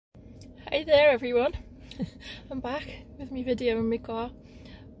Hi there everyone, I'm back with my video in my car.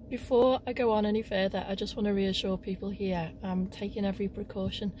 Before I go on any further, I just want to reassure people here I'm taking every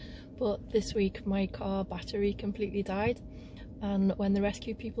precaution, but this week my car battery completely died, and when the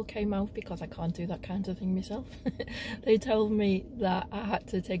rescue people came out, because I can't do that kind of thing myself, they told me that I had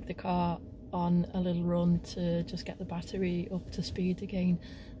to take the car on a little run to just get the battery up to speed again.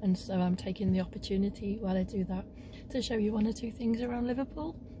 And so I'm taking the opportunity while I do that to show you one or two things around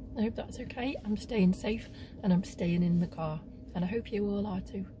Liverpool. I hope that's okay. I'm staying safe and I'm staying in the car, and I hope you all are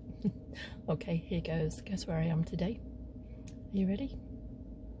too. Okay, here goes. Guess where I am today? Are you ready?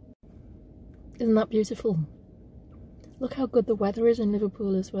 Isn't that beautiful? Look how good the weather is in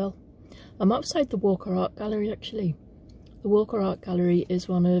Liverpool as well. I'm outside the Walker Art Gallery actually. The Walker Art Gallery is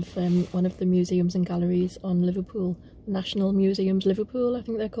one of the museums and galleries on Liverpool. National Museums Liverpool, I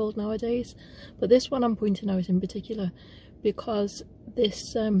think they're called nowadays. But this one I'm pointing out in particular because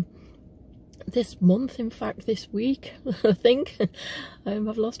this month, in fact this week, I think,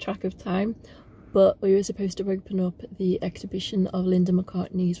 I've lost track of time, but we were supposed to open up the exhibition of Linda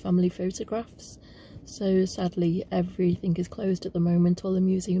McCartney's family photographs. So sadly everything is closed at the moment. All the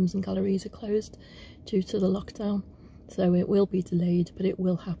museums and galleries are closed due to the lockdown. So it will be delayed, but it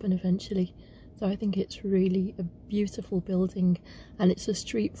will happen eventually. So I think it's really a beautiful building, and it's a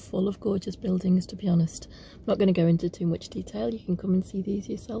street full of gorgeous buildings, to be honest. I'm not going to go into too much detail, you can come and see these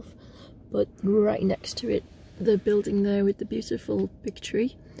yourself. But right next to it, the building there with the beautiful big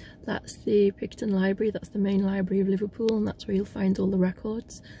tree, that's the Picton Library, that's the main library of Liverpool, and that's where you'll find all the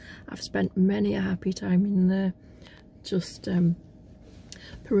records. I've spent many a happy time in there, just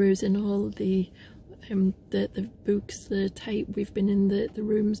perusing all the books, the tape. We've been in the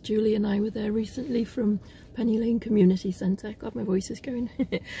rooms. Julie and I were there recently from Penny Lane Community Centre. God, my voice is going.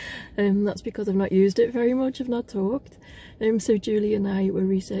 That's because I've not used it very much, I've not talked. So Julie and I were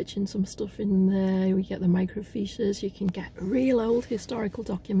researching some stuff in there. We get the microfiches, you can get real old historical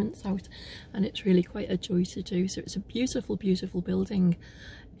documents out, and it's really quite a joy to do. So it's a beautiful, beautiful building.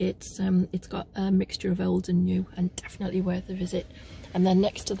 It's got a mixture of old and new, and definitely worth a visit. And then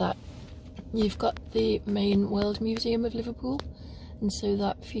next to that, you've got the main World Museum of Liverpool, and so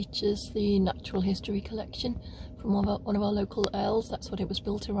that features the natural history collection from one of our local earls. That's what it was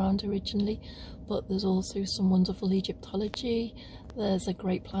built around originally, but there's also some wonderful Egyptology. There's a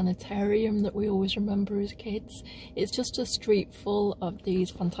great planetarium that we always remember as kids. It's just a street full of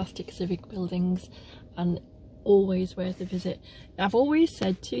these fantastic civic buildings, and always worth a visit. I've always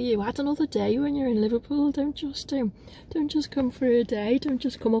said to you, add another day when you're in Liverpool. Don't just come for a day, don't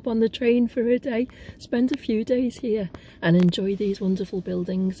just come up on the train for a day. Spend a few days here and enjoy these wonderful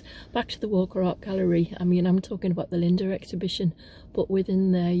buildings. Back to the Walker Art Gallery, I mean, I'm talking about the Linda exhibition, but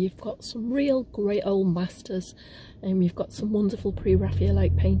within there you've got some real great old masters, and you've got some wonderful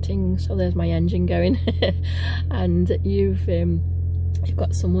pre-Raphaelite paintings. So there's my engine going. And you've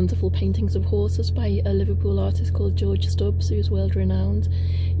got some wonderful paintings of horses by a Liverpool artist called George Stubbs, who's world renowned.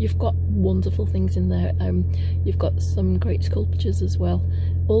 You've got wonderful things in there. You've got some great sculptures as well.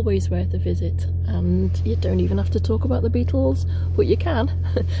 Always worth a visit. And you don't even have to talk about the Beatles, but you can,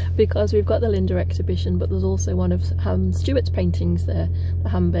 because we've got the Linda exhibition, but there's also one of Stuart's paintings there, the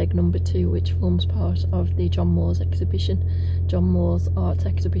Hamburg No. 2, which forms part of the John Moores exhibition. John Moores art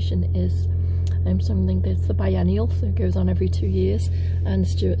exhibition is something that's the biennial, so it goes on every 2 years, and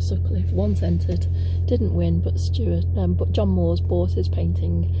Stuart Sutcliffe once entered, didn't win, but John Moores bought his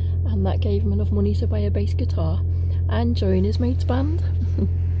painting, and that gave him enough money to buy a bass guitar and join his mate's band.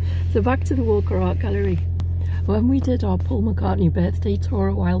 So back to the Walker Art Gallery. When we did our Paul McCartney birthday tour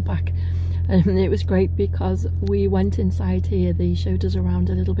a while back, it was great because we went inside here, they showed us around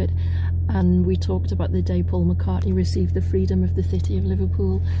a little bit, and we talked about the day Paul McCartney received the freedom of the city of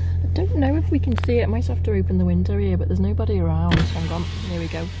Liverpool. I don't know if we can see it, I might have to open the window here, but there's nobody around. Hang on, here we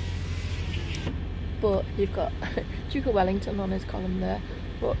go. But you've got Duke of Wellington on his column there,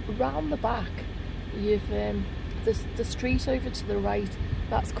 but round the back you've the street over to the right,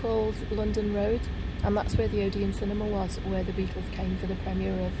 that's called London Road, and that's where the Odeon Cinema was, where the Beatles came for the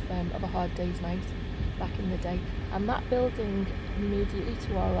premiere of A Hard Day's Night back in the day. And that building immediately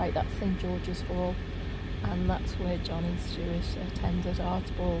to our right, that's St George's Hall, and that's where John and Stuart attended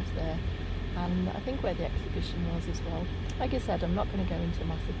art balls there, and I think where the exhibition was as well. Like I said, I'm not going to go into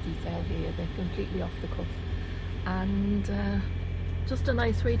massive detail here, they're completely off the cuff, and just a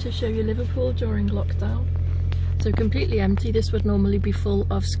nice way to show you Liverpool during lockdown. So completely empty. This would normally be full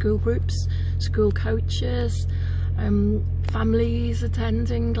of school groups, school coaches, families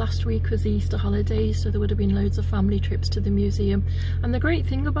attending. Last week was the Easter holidays, so there would have been loads of family trips to the museum. And the great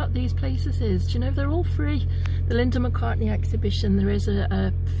thing about these places is, you know, they're all free. The Linda McCartney exhibition, there is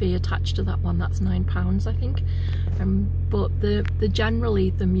a fee attached to that one. That's £9, I think. But the generally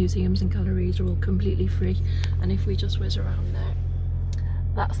the museums and galleries are all completely free. And if we just whiz around there,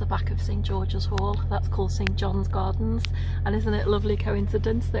 that's the back of St George's Hall. That's called St John's Gardens, and isn't it a lovely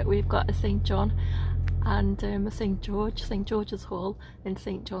coincidence that we've got a St John and a St George's Hall in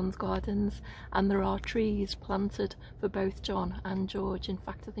St John's Gardens, and there are trees planted for both John and George. In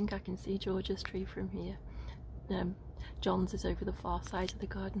fact, I think I can see George's tree from here. John's is over the far side of the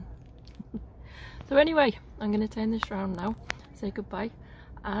garden. So anyway, I'm going to turn this round now, say goodbye,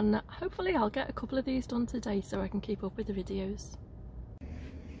 and hopefully I'll get a couple of these done today so I can keep up with the videos.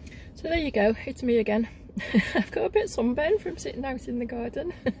 So there you go, it's me again. I've got a bit sunburned from sitting out in the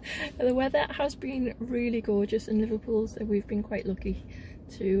garden. The weather has been really gorgeous in Liverpool, so we've been quite lucky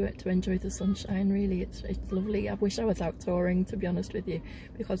to enjoy the sunshine. Really, it's lovely. I wish I was out touring, to be honest with you,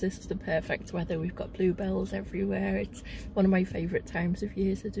 because this is the perfect weather. We've got bluebells everywhere. It's one of my favourite times of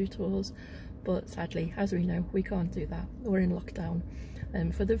year to do tours, but sadly, as we know, we can't do that. We're in lockdown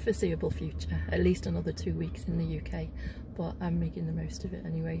for the foreseeable future, at least another 2 weeks in the UK, but I'm making the most of it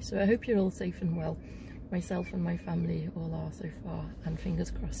anyway. So I hope you're all safe and well. Myself and my family all are so far, and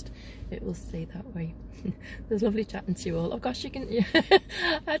fingers crossed it will stay that way. It was lovely chatting to you all. Oh gosh, you can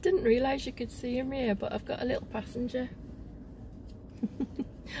I didn't realise you could see him here, but I've got a little passenger.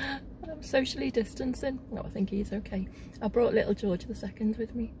 I'm socially distancing. Oh, I think he's okay. I brought little George II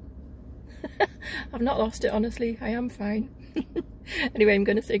with me. I've not lost it, honestly. I am fine. Anyway, I'm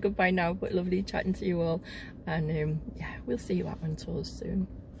going to say goodbye now, but lovely chatting to you all, and yeah, we'll see you out on tours soon.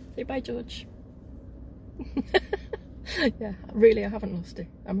 Say bye, George. Yeah, really, I haven't lost it.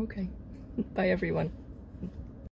 I'm okay. Bye, everyone.